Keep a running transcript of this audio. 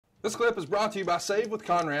This clip is brought to you by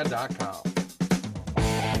SaveWithConrad.com.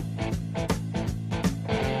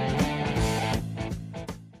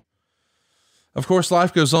 Of course,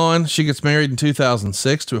 life goes on. She gets married in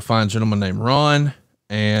 2006 to a fine gentleman named Ron.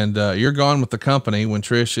 And you're gone with the company when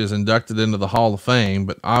Trish is inducted into the Hall of Fame,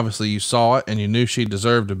 but obviously you saw it and you knew she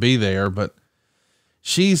deserved to be there. But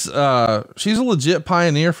she's a legit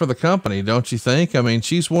pioneer for the company, don't you think? I mean,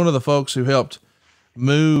 she's one of the folks who helped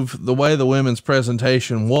move the way the women's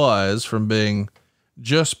presentation was from being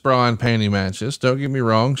just bra and panty matches. Don't get me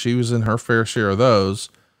wrong. She was in her fair share of those,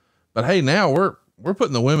 but hey, now we're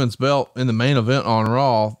putting the women's belt in the main event on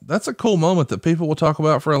Raw. That's a cool moment that people will talk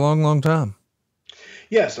about for a long, long time.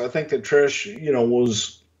 Yes, I think that Trish,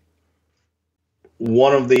 was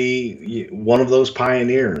one of those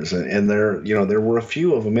pioneers, and there were a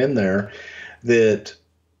few of them in there that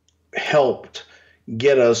helped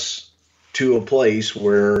get us to a place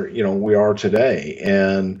where we are today.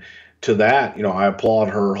 And to that, I applaud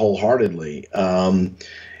her wholeheartedly.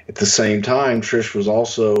 At the same time, Trish was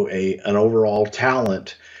also an overall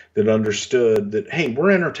talent that understood that, hey,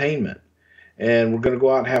 we're entertainment. And we're going to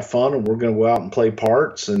go out and have fun, and we're going to go out and play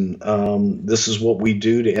parts. And this is what we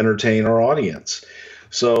do to entertain our audience.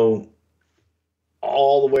 So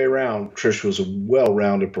all the way around, Trish was a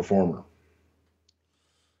well-rounded performer.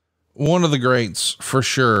 One of the greats for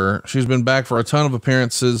sure. She's been back for a ton of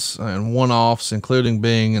appearances and one-offs, including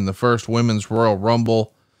being in the first Women's Royal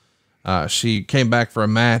Rumble. She came back for a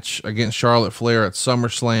match against Charlotte Flair at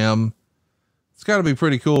SummerSlam. It's got to be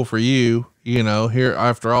pretty cool for you, here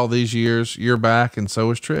after all these years, you're back, and so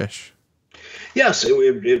is Trish. Yes,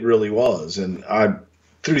 it really was. And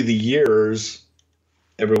through the years,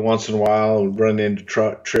 every once in a while, I would run into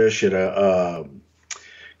Trish at a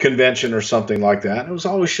convention or something like that. It was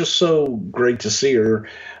always just so great to see her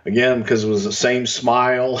again, because it was the same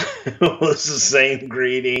smile, it was the same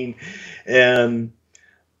greeting, and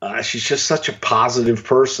she's just such a positive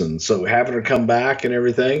person. So having her come back and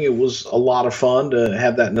everything, it was a lot of fun to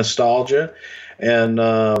have that nostalgia. And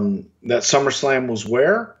that SummerSlam was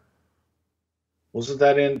where? Wasn't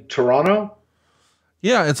that in Toronto?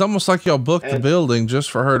 Yeah, it's almost like y'all booked the building just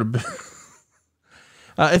for her to be.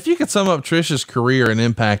 If you could sum up Trish's career and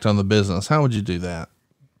impact on the business, how would you do that?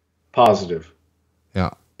 Positive. Yeah.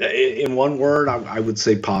 In one word, I would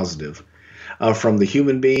say positive. From the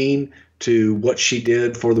human being to what she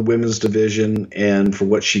did for the women's division and for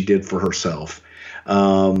what she did for herself.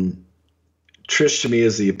 Trish to me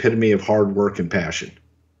is the epitome of hard work and passion.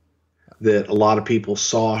 That a lot of people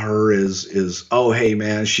saw her as oh, hey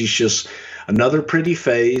man, she's just another pretty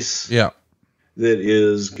face. Yeah. That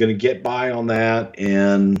is going to get by on that.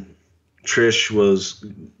 And Trish was,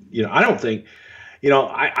 I don't think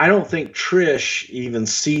Trish even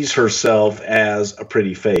sees herself as a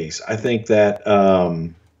pretty face. I think that,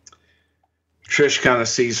 Trish kind of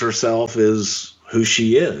sees herself as who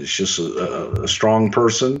she is, just a strong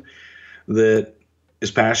person that is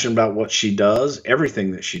passionate about what she does,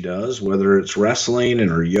 everything that she does, whether it's wrestling and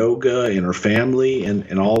her yoga and her family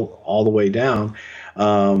and all the way down,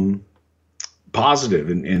 positive.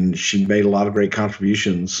 And she made a lot of great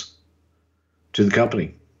contributions to the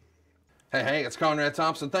company. Hey, it's Conrad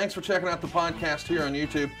Thompson. Thanks for checking out the podcast here on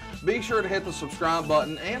YouTube. Be sure to hit the subscribe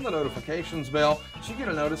button and the notifications bell so you get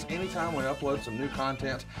a notice anytime we upload some new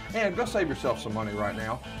content. And go save yourself some money right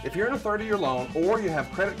now. If you're in a 30-year loan or you have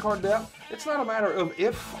credit card debt, it's not a matter of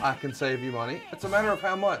if I can save you money. It's a matter of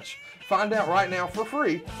how much. Find out right now for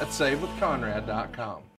free at SaveWithConrad.com.